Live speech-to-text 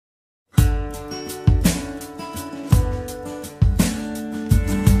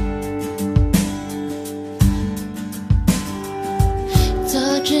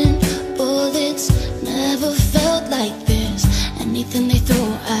anything they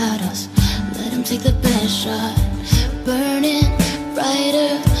throw at us. Let them take the best shot. Burning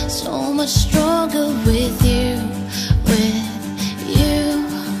brighter, so much stronger with you, with you.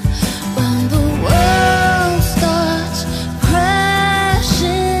 When the world starts crashing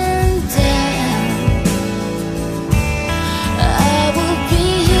down, I will be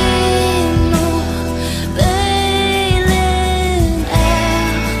here, no bailing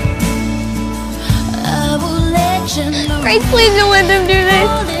out. I will let you know. Bryce, please don't let them do this.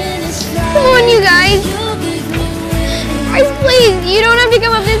 Come on, you guys. Bryce, please, you don't have to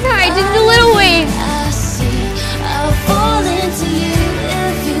come up this high, just a little ways. I'll fall into you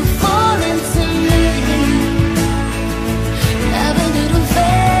if you fall into me. Have a little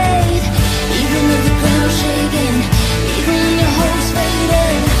faith, even if the ground's shaking, even when your hope's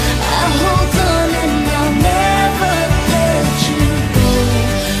fading. I'll hold on and I'll never let you go.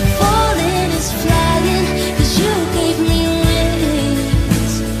 Falling is flying, 'cause you gave me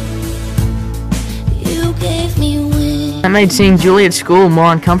wings. You gave me wings. I made seeing Juli at school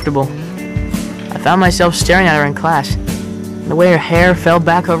more uncomfortable. I found myself staring at her in class. The way her hair fell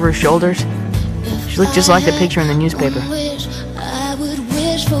back over her shoulders, she looked just like the picture in the newspaper. I would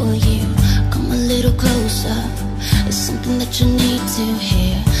wish for you. Come a little closer. It's something that you need to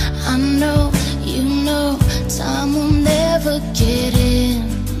hear. I know, you know, time will never get in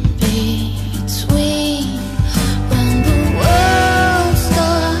between. When the world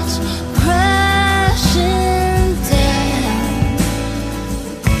starts crashing down,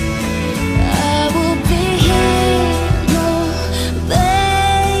 I will be here, no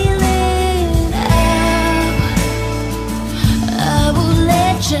bailing out. I will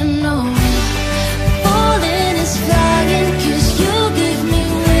let you know. Falling is flying, 'cause you give me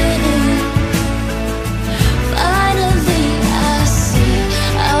wings. Finally I see,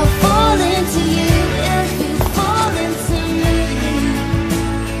 I'll fall into you if you fall into me.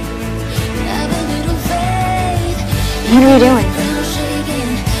 Have a little faith. What are you doing?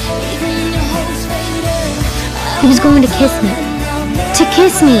 He was going to kiss me. To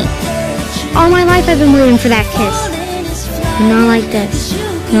kiss me! All my life I've been waiting for that kiss. But not like this.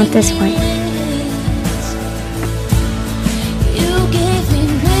 Not this way.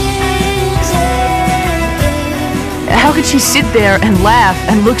 How could she sit there and laugh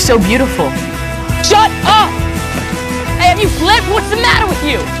and look so beautiful? Shut up! Hey, have you flipped? What's the matter with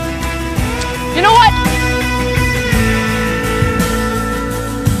you? You know what?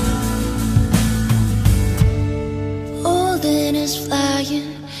 Golden is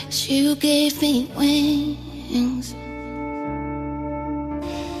flying, 'cause you gave me wings.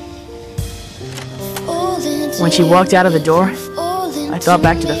 When she walked out of the door, I thought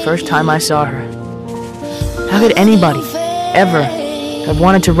back to the first time I saw her. How could anybody ever have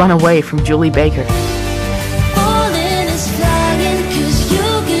wanted to run away from Juli Baker?